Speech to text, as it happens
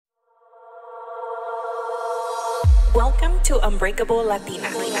Welcome to Unbreakable Latina.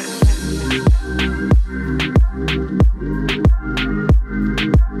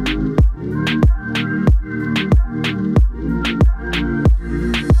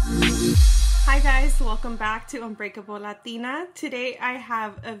 Hi guys, welcome back to Unbreakable Latina. Today I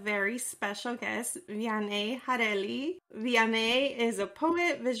have a very special guest, Vianney Harelly. Vianney is a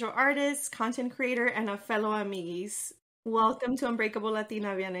poet, visual artist, content creator, and a fellow amiguis. Welcome to Unbreakable Latina,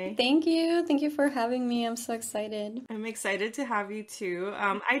 Vianney. Thank you. Thank you for having me. I'm so excited. I'm excited to have you too.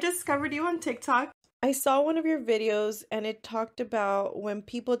 I discovered you on TikTok. I saw one of your videos and it talked about when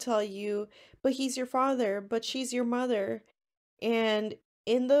people tell you, but he's your father, but she's your mother. And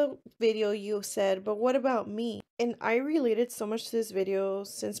in the video you said, but what about me? And I related so much to this video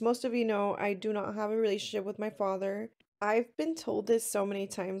since most of you know I do not have a relationship with my father. I've been told this so many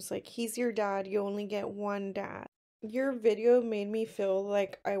times, like, he's your dad, you only get one dad. Your video made me feel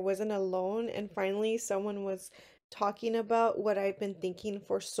like I wasn't alone, and finally someone was talking about what I've been thinking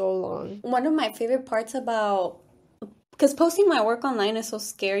for so long. One of my favorite parts about, because posting my work online is so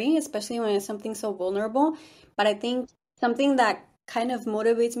scary, especially when it's something so vulnerable, but I think something that kind of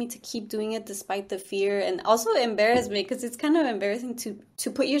motivates me to keep doing it despite the fear and also embarrass me, because it's kind of embarrassing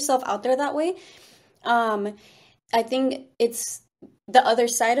to put yourself out there that way. I think it's the other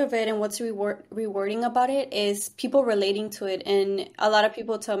side of it, and what's rewarding about it is people relating to it. And a lot of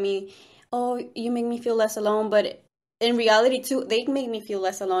people tell me, oh, you make me feel less alone, but in reality too, they make me feel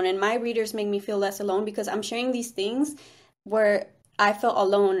less alone, and my readers make me feel less alone because I'm sharing these things where I felt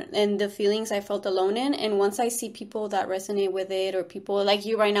alone and the feelings I felt alone in. And once I see people that resonate with it, or people like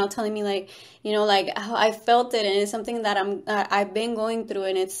you right now telling me, like, you know, like how I felt it, and it's something that I've been going through,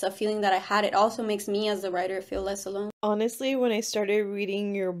 and it's a feeling that I had, it also makes me as the writer feel less alone. Honestly, when I started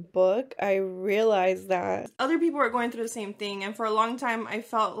reading your book, I realized that other people were going through the same thing, and for a long time I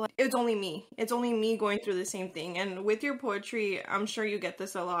felt like it's only me going through the same thing. And with your poetry, I'm sure you get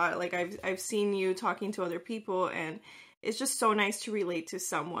this a lot. Like, I've seen you talking to other people, and it's just so nice to relate to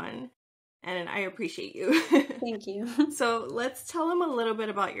someone, and I appreciate you. Thank you. So let's tell them a little bit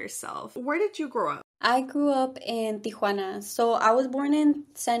about yourself. Where did you grow up? I grew up in Tijuana. So I was born in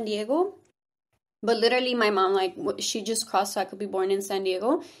San Diego, but literally my mom, like, she just crossed so I could be born in San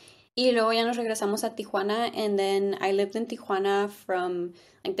Diego. Y luego ya nos regresamos a Tijuana, and then I lived in Tijuana from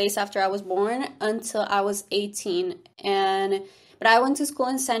like days after I was born until I was 18. But I went to school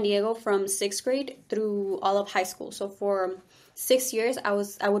in San Diego from 6th grade through all of high school. So for 6 years, I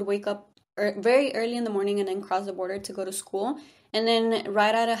would wake up very early in the morning and then cross the border to go to school. And then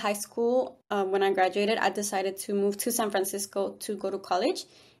right out of high school, when I graduated, I decided to move to San Francisco to go to college.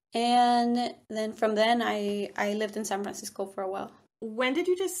 And then from then, I lived in San Francisco for a while. When did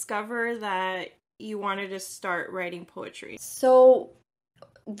you discover that you wanted to start writing poetry? So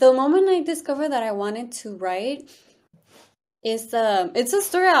the moment I discovered that I wanted to write, it's a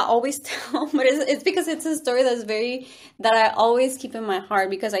story I always tell, but it's because it's a story that I always keep in my heart,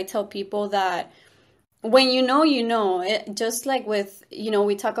 because I tell people that when you know, just like with,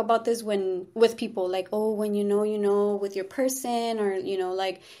 we talk about this with people, like, oh, when you know, with your person, or,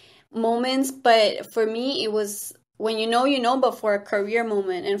 like moments. But for me, it was when you know, but for a career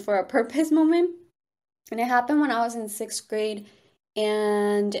moment and for a purpose moment. And it happened when I was in 6th grade,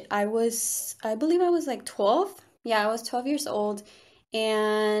 and I believe I was like 12. Yeah, I was 12 years old,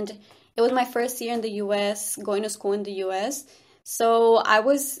 and it was my first year in the U.S., going to school in the U.S. So I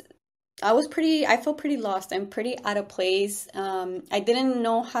felt pretty lost and pretty out of place. I didn't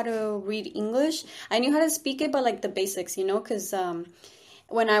know how to read English. I knew how to speak it, but like the basics, because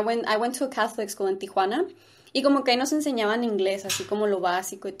when I went to a Catholic school in Tijuana, y como que ahí nos enseñaban inglés, así como lo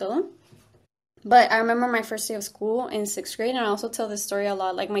básico y todo. But I remember my first day of school in 6th grade, and I also tell this story a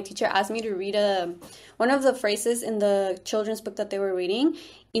lot. Like, my teacher asked me to read one of the phrases in the children's book that they were reading,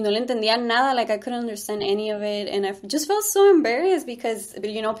 y no le entendía nada. Like, I couldn't understand any of it, and I just felt so embarrassed because,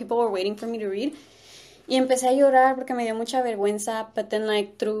 people were waiting for me to read. Y empecé a llorar porque me dio mucha vergüenza. But then,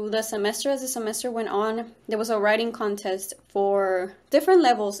 like, through the semester, as the semester went on, there was a writing contest for different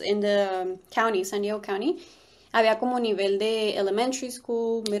levels in the county, San Diego County. Había como nivel de elementary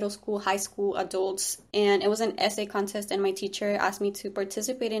school, middle school, high school, adults, and it was an essay contest, and my teacher asked me to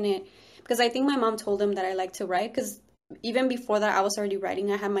participate in it because I think my mom told him that I like to write, because even before that I was already writing.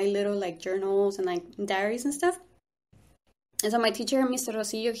 I had my little like journals and like diaries and stuff. And so my teacher, Mr.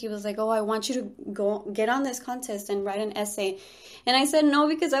 Rosillo, he was like, oh, I want you to go get on this contest and write an essay. And I said no,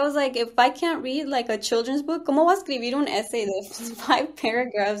 because I was like, if I can't read like a children's book, ¿cómo voy a escribir un essay de 5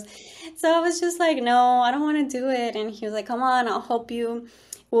 paragraphs? So I was just like, no, I don't want to do it. And he was like, come on, I'll help you.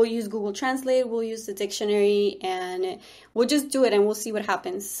 We'll use Google Translate, we'll use the dictionary, and we'll just do it and we'll see what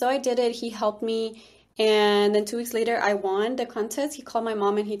happens. So I did it. He helped me And then 2 weeks later, I won the contest. He called my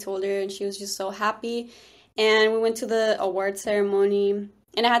mom and he told her, and she was just so happy. And we went to the award ceremony.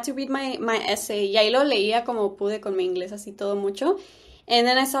 And I had to read my essay. Y ahí lo leía como pude con mi inglés así todo mucho. And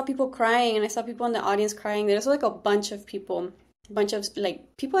then I saw people crying, and I saw people in the audience crying. There's like a bunch of people,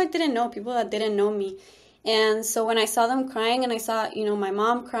 like people I didn't know, people that didn't know me. And so when I saw them crying, and I saw, my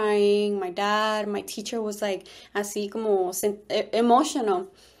mom crying, my dad, my teacher was like así como emotional.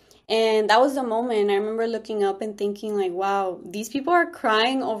 And that was the moment. I remember looking up and thinking like, wow, these people are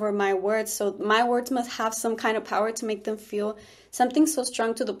crying over my words. So my words must have some kind of power to make them feel something so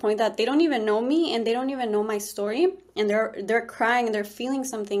strong to the point that they don't even know me and they don't even know my story. And they're crying and they're feeling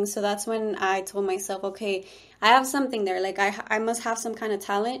something. So that's when I told myself, okay, I have something there. Like I must have some kind of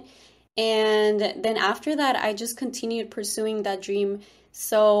talent. And then after that, I just continued pursuing that dream.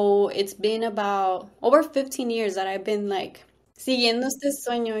 So it's been about over 15 years that I've been like siguiendo este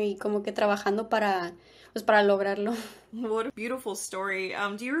sueño y como que trabajando para lograrlo. What a beautiful story.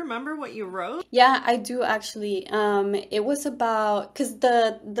 Do you remember what you wrote? Yeah, I do actually. It was about, because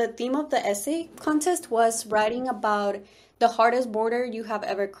the theme of the essay contest was writing about the hardest border you have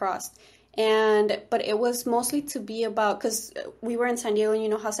ever crossed. But it was mostly to be about, because we were in San Diego, and you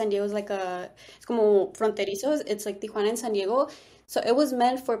know how San Diego is like it's como fronterizo, it's like Tijuana and San Diego. So it was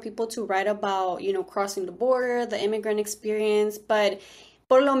meant for people to write about, crossing the border, the immigrant experience, but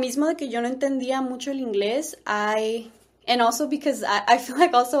por lo mismo de que yo no entendía mucho el inglés, and also because I feel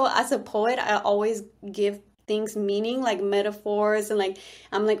like also as a poet, I always give things meaning, like metaphors, and like,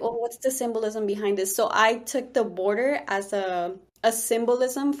 I'm like, oh, what's the symbolism behind this? So I took the border as a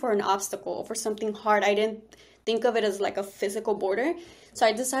symbolism for an obstacle, for something hard. I didn't think of it as like a physical border. So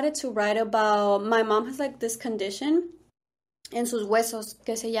I decided to write about, my mom has like this condition en sus huesos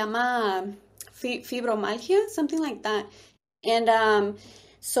que se llama fibromialgia, something like that. And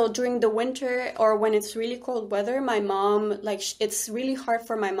so during the winter or when it's really cold weather, my mom, like, it's really hard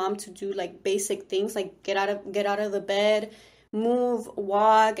for my mom to do like basic things, like get out of the bed, move,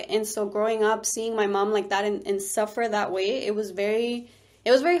 walk. And so growing up, seeing my mom like that and suffer that way, it was very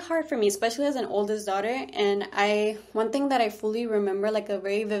hard for me, especially as an oldest daughter. And one thing that I fully remember, like a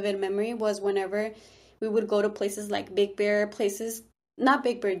very vivid memory, was whenever we would go to places like Big Bear, not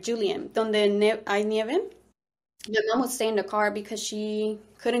Big Bear, Julian, donde hay nieve. My mom would stay in the car because she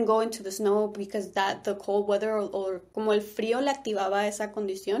couldn't go into the snow because the cold weather or como el frío le activaba esa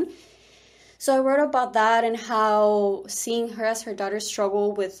condición. So I wrote about that and how seeing her as her daughter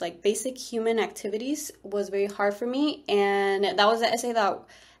struggle with like basic human activities was very hard for me. And that was the essay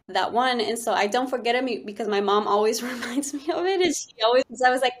that won. And so I don't forget it because my mom always reminds me of it. And I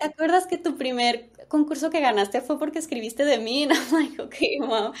was like, ¿te acuerdas que tu primer concurso que ganaste fue porque escribiste de mí? And I'm like, okay,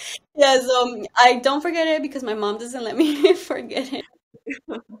 mom. Yeah, so I don't forget it because my mom doesn't let me forget it.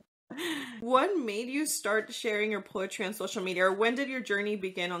 What made you start sharing your poetry on social media, or when did your journey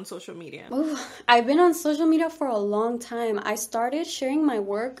begin on social media? Ooh, I've been on social media for a long time. I started sharing my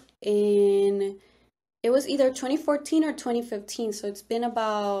work it was either 2014 or 2015, so it's been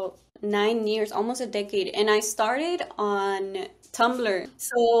about 9 years, almost a decade. And I started on Tumblr.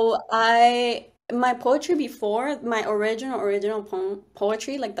 So my poetry before, my original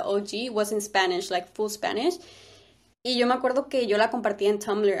poetry, like the OG, was in Spanish, like full Spanish. Y yo me acuerdo que yo la compartía en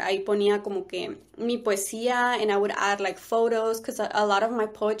Tumblr. Ahí ponía como que mi poesía, and I would add like photos, because a lot of my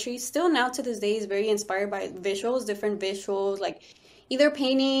poetry still now to this day is very inspired by visuals, different visuals, like either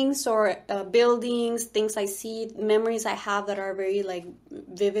paintings or buildings, things I see, memories I have that are very like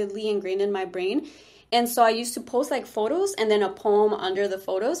vividly ingrained in my brain. And so I used to post like photos and then a poem under the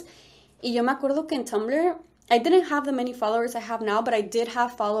photos. Y yo me acuerdo que en Tumblr, I didn't have the many followers I have now, but I did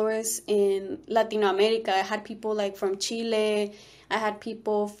have followers in Latin America. I had people like from Chile. I had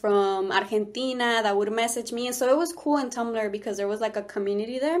people from Argentina that would message me. And so it was cool in Tumblr because there was like a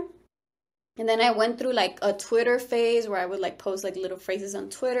community there. And then I went through like a Twitter phase where I would like post like little phrases on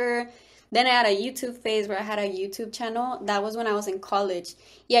Twitter. Then I had a YouTube phase where I had a YouTube channel. That was when I was in college.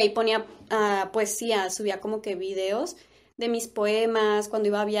 Y ahí ponía poesía, subía como que videos de mis poemas cuando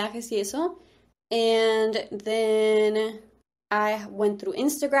iba a viajes y eso. And then I went through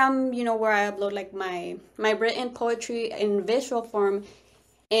Instagram, where I upload like my written poetry in visual form.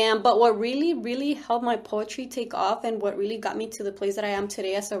 But what really, really helped my poetry take off and what really got me to the place that I am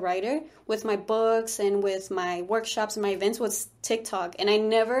today as a writer with my books and with my workshops and my events was TikTok. And I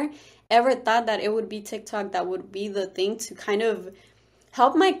never, ever thought that it would be TikTok that would be the thing to kind of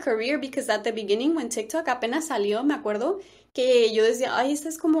helped my career because at the beginning when TikTok apenas salió, me acuerdo que yo decía, ay, esta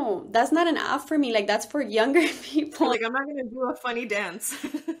es como, that's not an app for me, like that's for younger people. Like, I'm not gonna do a funny dance.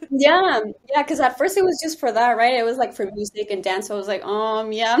 Yeah, because at first it was just for that, right? It was like for music and dance. So I was like,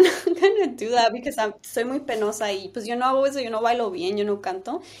 yeah, I'm not gonna do that because soy muy penosa y pues yo no hago eso, yo no bailo bien, yo no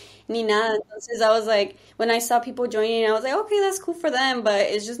canto ni nada. Entonces I was like, when I saw people joining, I was like, okay, that's cool for them, but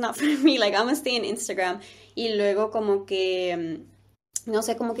it's just not for me. Like, I'm gonna stay in Instagram. Y luego como que, no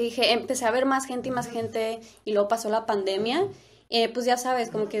sé, como que dije, empecé a ver más gente y más gente y luego pasó la pandemia. Pues ya sabes,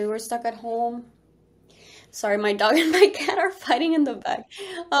 como que we were stuck at home. Sorry, my dog and my cat are fighting in the back.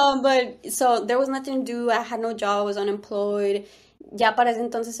 But so there was nothing to do. I had no job. I was unemployed. Ya para ese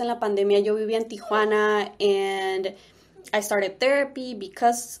entonces en la pandemia yo vivía en Tijuana and I started therapy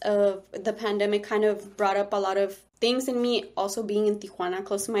because of the pandemic kind of brought up a lot of things in me. Also being in Tijuana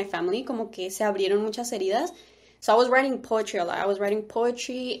close to my family, como que se abrieron muchas heridas. So I was writing poetry a lot. I was writing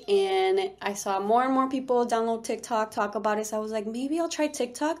poetry and I saw more and more people download TikTok, talk about it. So I was like, maybe I'll try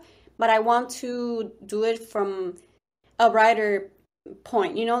TikTok, but I want to do it from a writer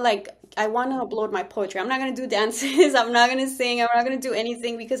point, like I want to upload my poetry. I'm not going to do dances, I'm not going to sing, I'm not going to do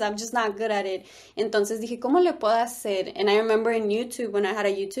anything because I'm just not good at it. Entonces dije, ¿cómo le puedo hacer? And I remember in YouTube, when I had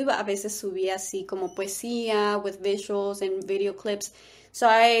a YouTube, a veces subía así como poesía with visuals and video clips. So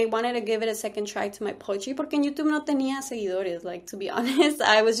I wanted to give it a second try to my poetry porque en YouTube no tenía seguidores, like to be honest.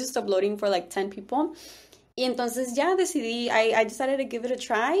 I was just uploading for like 10 people. Y entonces ya decidí, I decided to give it a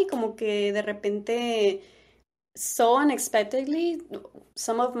try, como que de repente, so unexpectedly,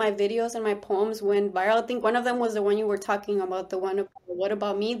 some of my videos and my poems went viral. I think one of them was the one you were talking about, the one about What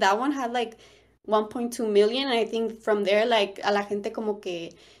About Me? That one had like 1.2 million, and I think from there, like, a la gente como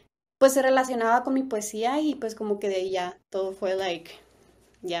que, pues se relacionaba con mi poesía y pues como que de ahí ya, todo fue like,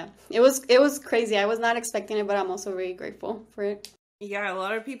 yeah. It was crazy. I was not expecting it, but I'm also very grateful for it. Yeah, a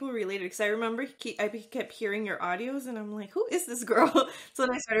lot of people related because I remember I kept hearing your audios and I'm like, who is this girl? So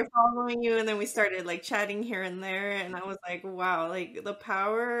then I started following you and then we started like chatting here and there and I was like, wow, like the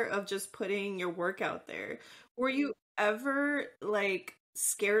power of just putting your work out there. Were you ever like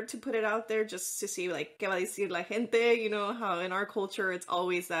scared to put it out there just to see like qué va a decir la gente? You know how in our culture it's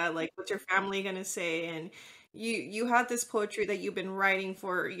always that like what's your family gonna say? And you had this poetry that you've been writing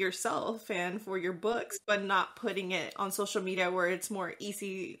for yourself and for your books, but not putting it on social media where it's more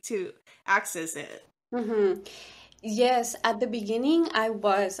easy to access it. Mm-hmm. Yes, at the beginning I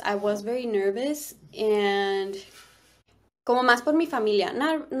was very nervous and como más por mi familia,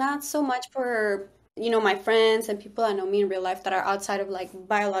 not so much for my friends and people that know me in real life that are outside of like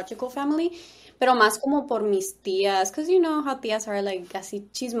biological family, pero más como por mis tías, because you know how tías are like así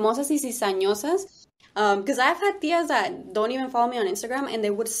chismosas y cizañosas. Because I've had tias that don't even follow me on Instagram and they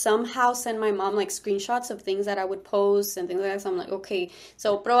would somehow send my mom like screenshots of things that I would post and things like that. So I'm like, okay.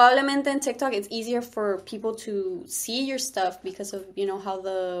 So probablemente en TikTok it's easier for people to see your stuff because of, how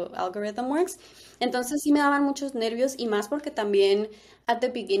the algorithm works. Entonces sí me daban muchos nervios y más porque también at the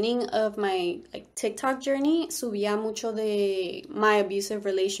beginning of my like TikTok journey subía mucho de my abusive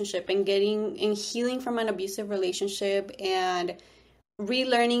relationship and healing from an abusive relationship and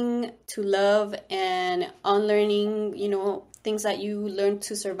relearning to love and unlearning, things that you learned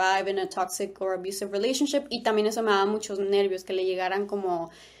to survive in a toxic or abusive relationship. Y también eso me daba muchos nervios que le llegaran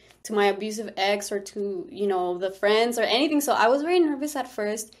como to my abusive ex or to, the friends or anything. So I was very nervous at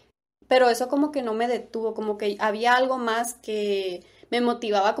first, pero eso como que no me detuvo, como que había algo más que me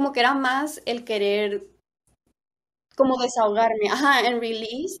motivaba, como que era más el querer como desahogarme, and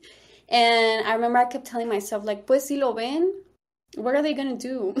release. And I remember I kept telling myself, like, pues si lo ven, what are they gonna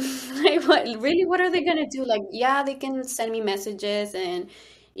do? Like, what are they gonna do? Like, yeah, they can send me messages and,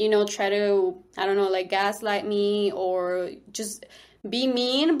 try to, I don't know, like gaslight me or just be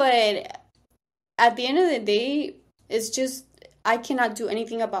mean. But at the end of the day, it's just, I cannot do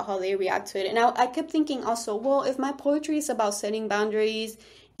anything about how they react to it. And I kept thinking also, well, if my poetry is about setting boundaries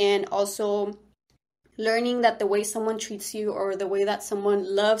and also learning that the way someone treats you or the way that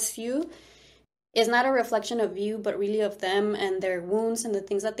someone loves you is not a reflection of you, but really of them and their wounds and the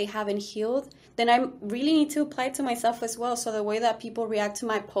things that they haven't healed, then I really need to apply it to myself as well. So the way that people react to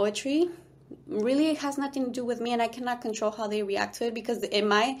my poetry really has nothing to do with me and I cannot control how they react to it because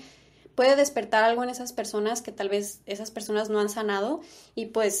puede despertar algo en esas personas que tal vez esas personas no han sanado y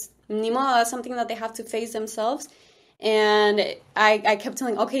pues ni modo, that's something that they have to face themselves. And I kept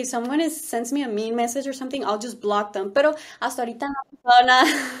telling, okay, someone sends me a mean message or something, I'll just block them. Pero hasta ahorita no ha pasado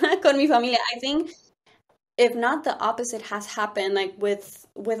nada con mi familia. I think if not the opposite has happened, like with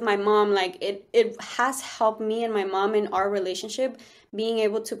my mom, like it has helped me and my mom in our relationship, being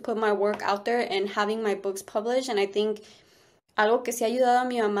able to put my work out there and having my books published. And I think algo que sí ha ayudado a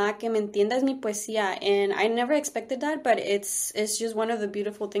mi mamá a que me entienda es mi poesía. And I never expected that, but it's just one of the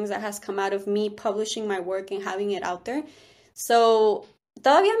beautiful things that has come out of me publishing my work and having it out there. So,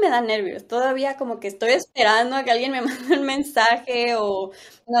 todavía me da nervios, todavía como que estoy esperando a que alguien me mande un mensaje o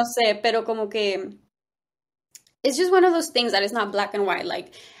no sé, pero como que it's just one of those things that is not black and white.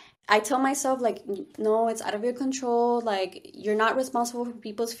 Like, I tell myself, like, no, it's out of your control. Like, you're not responsible for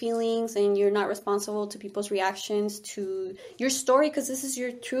people's feelings and you're not responsible to people's reactions to your story because this is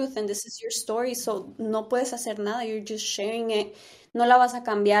your truth and this is your story. So, no puedes hacer nada. You're just sharing it. No la vas a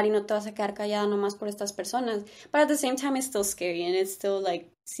cambiar y no te vas a quedar callada nomás por estas personas. But at the same time, it's still scary and it's still, like,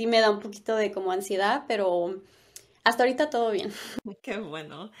 sí me da un poquito de como ansiedad, pero hasta ahorita todo bien. Qué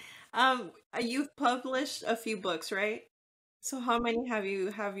bueno. You've published a few books, right? So how many have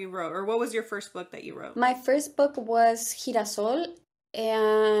you wrote, or what was your first book that you wrote? My first book was Girasol,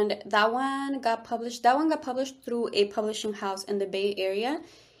 and that one got published. That one got published through a publishing house in the Bay Area,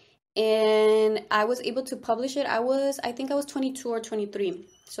 and I was able to publish it. I think I was 22 or 23,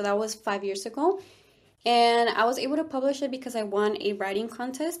 so that was 5 years ago. And I was able to publish it because I won a writing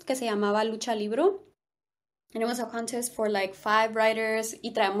contest que se llamaba Lucha Libro. And it was a contest for like 5 writers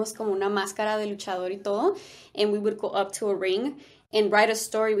y traemos como una máscara de luchador y todo. And we would go up to a ring and write a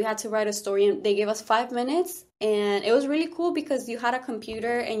story. We had to write a story and they gave us 5 minutes. And it was really cool because you had a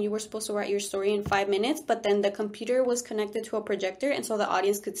computer and you were supposed to write your story in 5 minutes. But then the computer was connected to a projector. And so the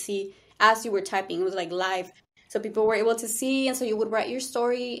audience could see as you were typing. It was like live. So people were able to see. And so you would write your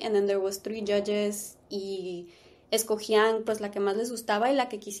story. And then there was 3 judges. Y escogían pues la que más les gustaba y la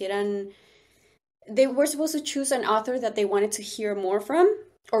que quisieran. They were supposed to choose an author that they wanted to hear more from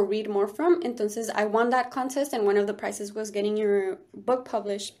or read more from. Entonces, I won that contest, and one of the prizes was getting your book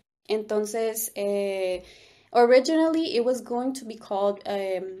published. Entonces, originally, it was going to be called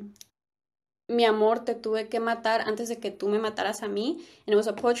Mi amor, te tuve que matar antes de que tú me mataras a mí. And it was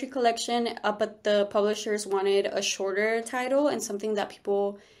a poetry collection, but the publishers wanted a shorter title and something that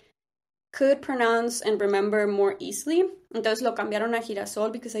people could pronounce and remember more easily. Entonces, lo cambiaron a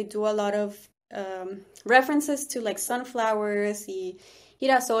Girasol because I do a lot of references to like sunflowers y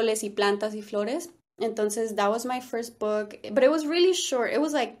girasoles y plantas y flores. Entonces that was my first book, but it was really short. It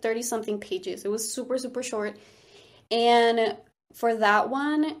was like 30 something pages. It was super, super short. And for that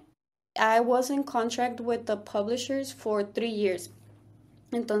one, I was in contract with the publishers for 3 years.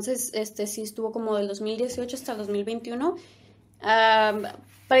 Entonces, sí estuvo como del 2018 hasta el 2021.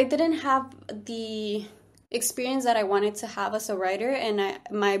 But I didn't have the experience that I wanted to have as a writer, and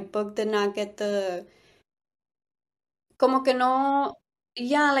my book did not get the como que no,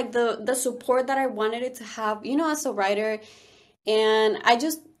 yeah, like the support that I wanted it to have, as a writer. And I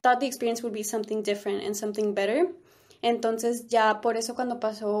just thought the experience would be something different and something better. Entonces ya por eso cuando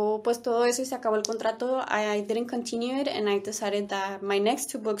pasó pues todo eso y se acabó el contrato, I didn't continue it, and I decided that my next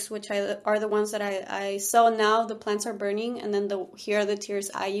 2 books, which are the ones that I sell now, The Plants Are Burning, and then Here Are the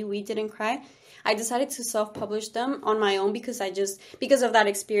Tears, I.U. We Didn't Cry, I decided to self-publish them on my own because of that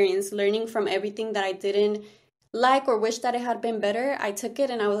experience, learning from everything that I didn't like or wish that it had been better. I took it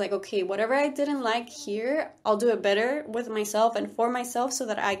and I was like, okay, whatever I didn't like here, I'll do it better with myself and for myself so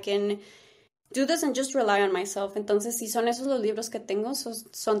that I can do this and just rely on myself. Entonces, si son esos los libros que tengo,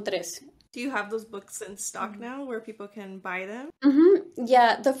 son 3. Do you have those books in stock now where people can buy them? Mm-hmm.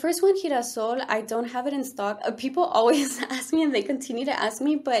 Yeah, the first one, Girasol, I don't have it in stock. People always ask me and they continue to ask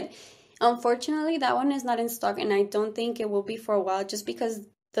me, but unfortunately, that one is not in stock, and I don't think it will be for a while just because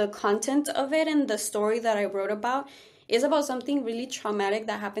the content of it and the story that I wrote about is about something really traumatic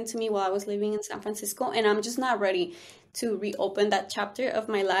that happened to me while I was living in San Francisco, and I'm just not ready to reopen that chapter of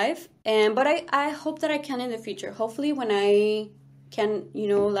my life. But I hope that I can in the future. Hopefully when I can,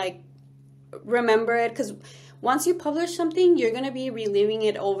 like remember it, because once you publish something, you're going to be reliving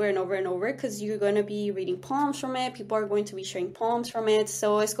it over and over and over because you're going to be reading poems from it. People are going to be sharing poems from it.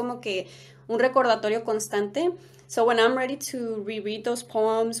 So es como que un recordatorio constante. So when I'm ready to reread those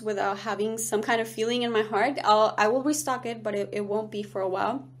poems without having some kind of feeling in my heart, I will restock it, but it won't be for a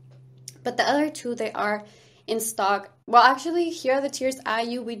while. But the other 2, they are in stock. Well, actually, Here Are the Tears,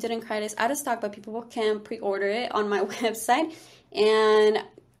 I.U. We Didn't Cry is out of stock, but people can pre-order it on my website. And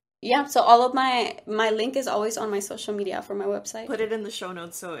yeah, so all of my link is always on my social media for my website. Put it in the show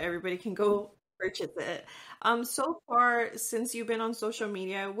notes so everybody can go purchase it. So far, since you've been on social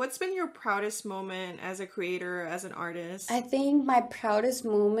media, what's been your proudest moment as a creator, as an artist? I think my proudest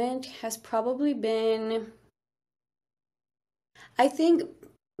moment has probably been, I think,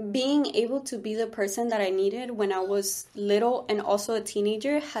 being able to be the person that I needed when I was little and also a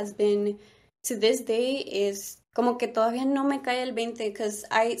teenager has been, to this day, is como que todavía no me cae el 20 because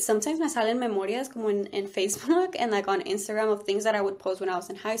I sometimes me salen memorias como in Facebook and like on Instagram of things that I would post when I was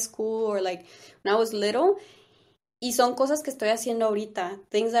in high school or like when I was little. Y son cosas que estoy haciendo ahorita,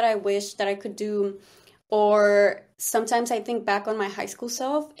 things that I wish that I could do. Or sometimes I think back on my high school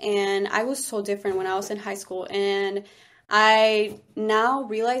self, and I was so different when I was in high school. And I now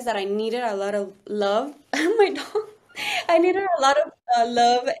realize that I needed a lot of love. My dog. I needed a lot of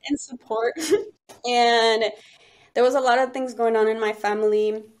love and support. And there was a lot of things going on in my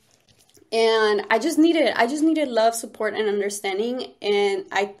family. And I just needed love, support, and understanding. And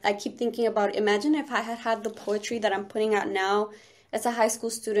I keep thinking about, imagine if I had had the poetry that I'm putting out now as a high school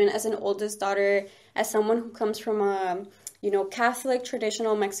student, as an oldest daughter, as someone who comes from a, Catholic,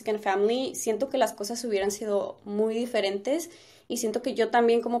 traditional Mexican family. Siento que las cosas hubieran sido muy diferentes y siento que yo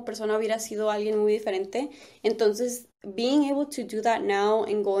también como persona hubiera sido alguien muy diferente. Entonces, being able to do that now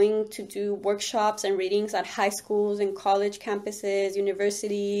and going to do workshops and readings at high schools and college campuses,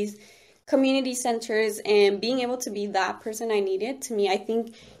 universities, community centers, and being able to be that person I needed, to me, I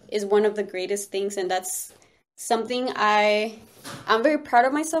think is one of the greatest things. And that's something I'm very proud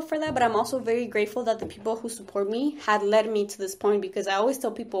of myself for that, but I'm also very grateful that the people who support me had led me to this point, because I always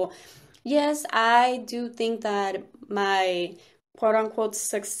tell people, yes, I do think that my quote unquote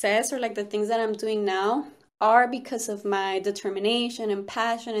success or like the things that I'm doing now are because of my determination and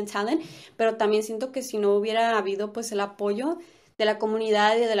passion and talent, pero también siento que si no hubiera habido pues el apoyo de la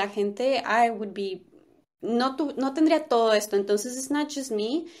comunidad y de la gente, I would be no tendría todo esto. Entonces, it's not just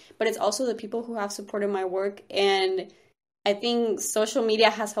me, but it's also the people who have supported my work. And I think social media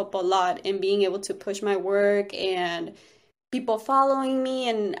has helped a lot in being able to push my work and people following me.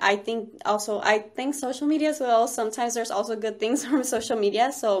 And I think social media as well, sometimes there's also good things from social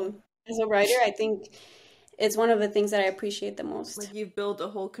media. So as a writer, I think it's one of the things that I appreciate the most. Like, you've built a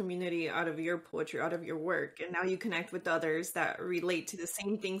whole community out of your poetry, out of your work, and now you connect with others that relate to the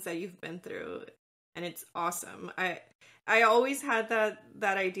same things that you've been through, and it's awesome. I always had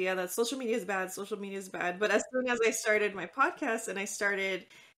that idea that social media is bad, but as soon as I started my podcast and I started,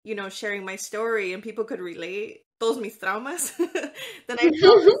 sharing my story and people could relate todos mis traumas, then I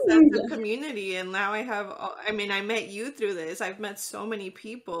felt a sense of community. And now I met you through this. I've met so many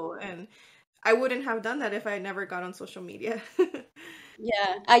people, and I wouldn't have done that if I never got on social media.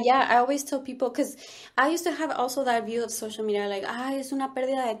 Yeah, I always tell people, because I used to have also that view of social media, like, es una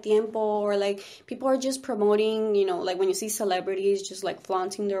pérdida de tiempo, or like people are just promoting, like when you see celebrities just like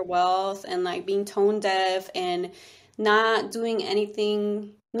flaunting their wealth and like being tone deaf and not doing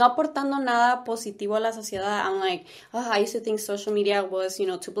anything, no aportando nada positivo a la sociedad. I'm like, I used to think social media was,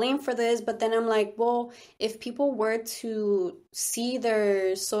 to blame for this. But then I'm like, well, if people were to see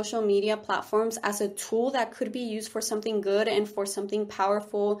their social media platforms as a tool that could be used for something good and for something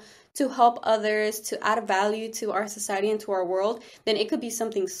powerful to help others, to add value to our society and to our world, then it could be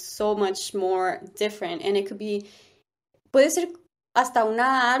something so much more different. And it could be, puede ser hasta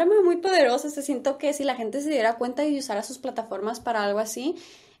una arma muy poderosa. Siento que si la gente se diera cuenta y usara sus plataformas para algo así,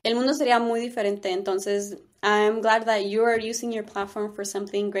 el mundo sería muy diferente. Entonces, I'm glad that you are using your platform for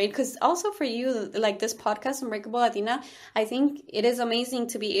something great, because also for you, like this podcast, Unbreakable Latina, I think it is amazing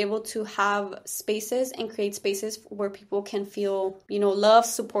to be able to have spaces and create spaces where people can feel, loved,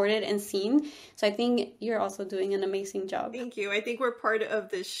 supported, and seen. So I think you're also doing an amazing job. Thank you. I think we're part of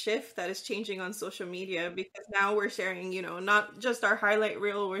this shift that is changing on social media, because now we're sharing, not just our highlight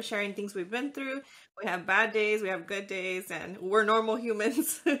reel, we're sharing things we've been through. We have bad days, we have good days, and we're normal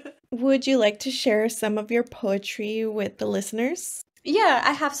humans. Would you like to share some of your poetry with the listeners? Yeah,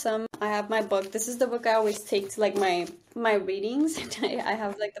 I have some. I have my book. This is the book I always take to like my readings. I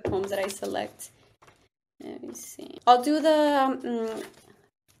have like the poems that I select. Let me see. I'll do the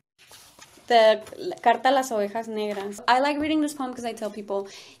Carta a las Ovejas Negras. I like reading this poem because I tell people,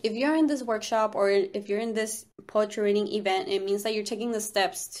 if you're in this workshop or if you're in this poetry reading event, it means that you're taking the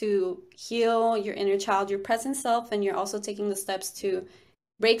steps to heal your inner child, your present self, and you're also taking the steps to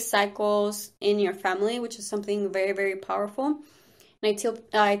break cycles in your family, which is something very, very powerful. And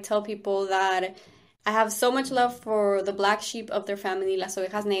I tell people that I have so much love for the black sheep of their family, las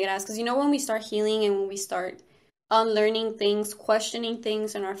ovejas negras, because when we start healing and when we start unlearning things, questioning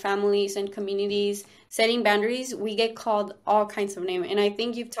things in our families and communities, setting boundaries, we get called all kinds of names. And I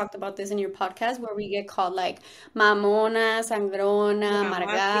think you've talked about this in your podcast, where we get called like mamona, sangrona,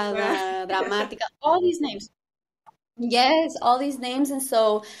 amargada, dramática, all these names. Yes, all these names. And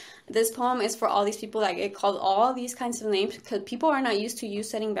so this poem is for all these people that get called all these kinds of names, because people are not used to you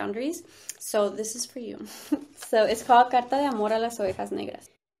setting boundaries. So this is for you. So it's called Carta de Amor a las Ovejas Negras.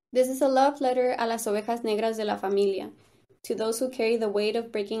 This is a love letter a las ovejas negras de la familia. To those who carry the weight of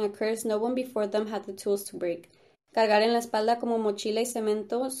breaking a curse no one before them had the tools to break. cargar en la espalda como mochila y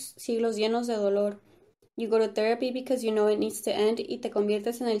cemento siglos llenos de dolor. You go to therapy because you know it needs to end y te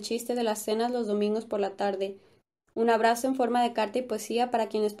conviertes en el chiste de las cenas los domingos por la tarde. Un abrazo en forma de carta y poesía para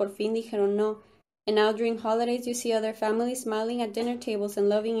quienes por fin dijeron no. And now during holidays you see other families smiling at dinner tables and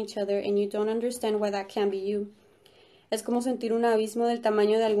loving each other and you don't understand why that can't be you. Es como sentir un abismo del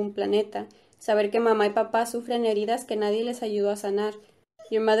tamaño de algún planeta. Saber que mamá y papá sufren heridas que nadie les ayudó a sanar.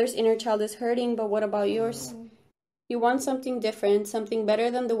 Your mother's inner child is hurting, but what about yours? You want something different, something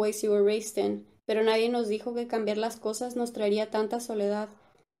better than the ways you were raised in. Pero nadie nos dijo que cambiar las cosas nos traería tanta soledad.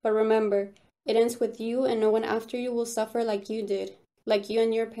 But remember, it ends with you and no one after you will suffer like you did. Like you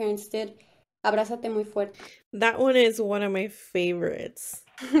and your parents did. Abrázate muy fuerte. That one is one of my favorites.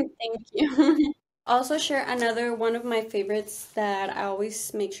 Thank you. Also share another one of my favorites that I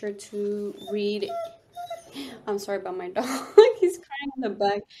always make sure to read. I'm sorry about my dog. He's crying in the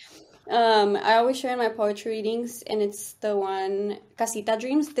back. I always share in my poetry readings, and it's the one Casita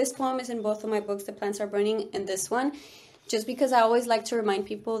Dreams. This poem is in both of my books, The Plants Are Burning, and this one, just because I always like to remind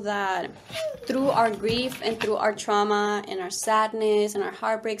people that through our grief and through our trauma and our sadness and our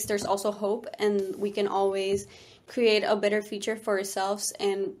heartbreaks, there's also hope, and we can always create a better future for ourselves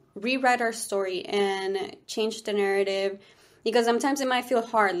and rewrite our story and change the narrative. Because sometimes it might feel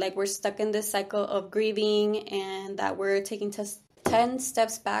hard, like we're stuck in this cycle of grieving and that we're taking 10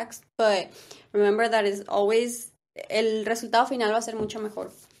 steps back, but remember that is always, el resultado final va a ser mucho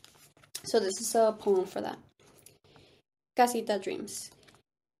mejor. So this is a poem for that. Casita Dreams.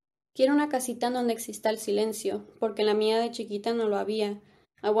 Quiero una casita en donde exista el silencio, porque en la mía de chiquita no lo había.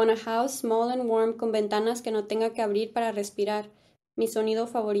 I want a house small and warm con ventanas que no tenga que abrir para respirar. Mi sonido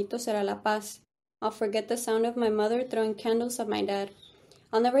favorito será la paz. I'll forget the sound of my mother throwing candles at my dad.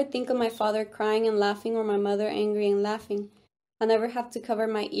 I'll never think of my father crying and laughing or my mother angry and laughing. I'll never have to cover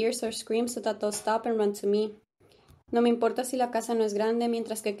my ears or scream so that they'll stop and run to me. No me importa si la casa no es grande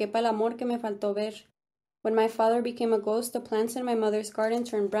mientras que quepa el amor que me faltó ver. When my father became a ghost, the plants in my mother's garden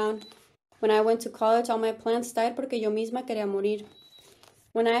turned brown. When I went to college, all my plants died porque yo misma quería morir.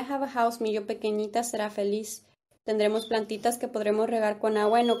 When I have a house, mi yo pequeñita será feliz. Tendremos plantitas que podremos regar con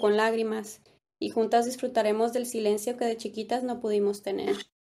agua y no con lágrimas. Y juntas disfrutaremos del silencio que de chiquitas no pudimos tener.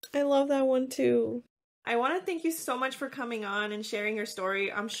 I love that one too. I want to thank you so much for coming on and sharing your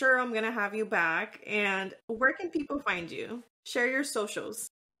story. I'm sure I'm going to have you back. And where can people find you? Share your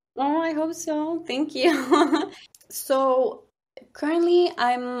socials. Oh, I hope so. Thank you. So currently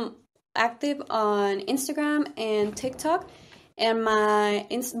I'm active on Instagram and TikTok. And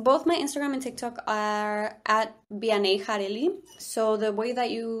both my Instagram and TikTok are at Vianney Harelly. So the way that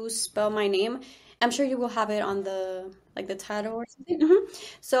you spell my name, I'm sure you will have it on the title or something.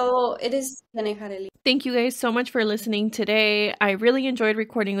 So it is Vianney Harelly. Thank you guys so much for listening today. I really enjoyed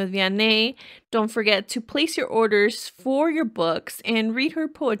recording with Vianney. Don't forget to place your orders for your books and read her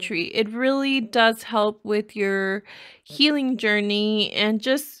poetry. It really does help with your healing journey and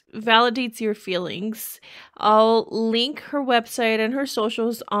just validates your feelings. I'll link her website and her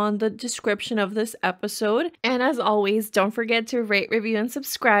socials on the description of this episode. And as always, don't forget to rate, review, and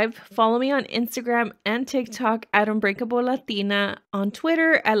subscribe. Follow me on Instagram and TikTok at Unbreakable Latina, on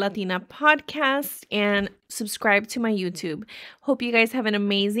Twitter at Latina Podcast, and subscribe to my YouTube. Hope you guys have an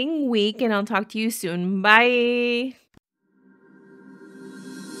amazing week, and I'll talk to you soon. Bye!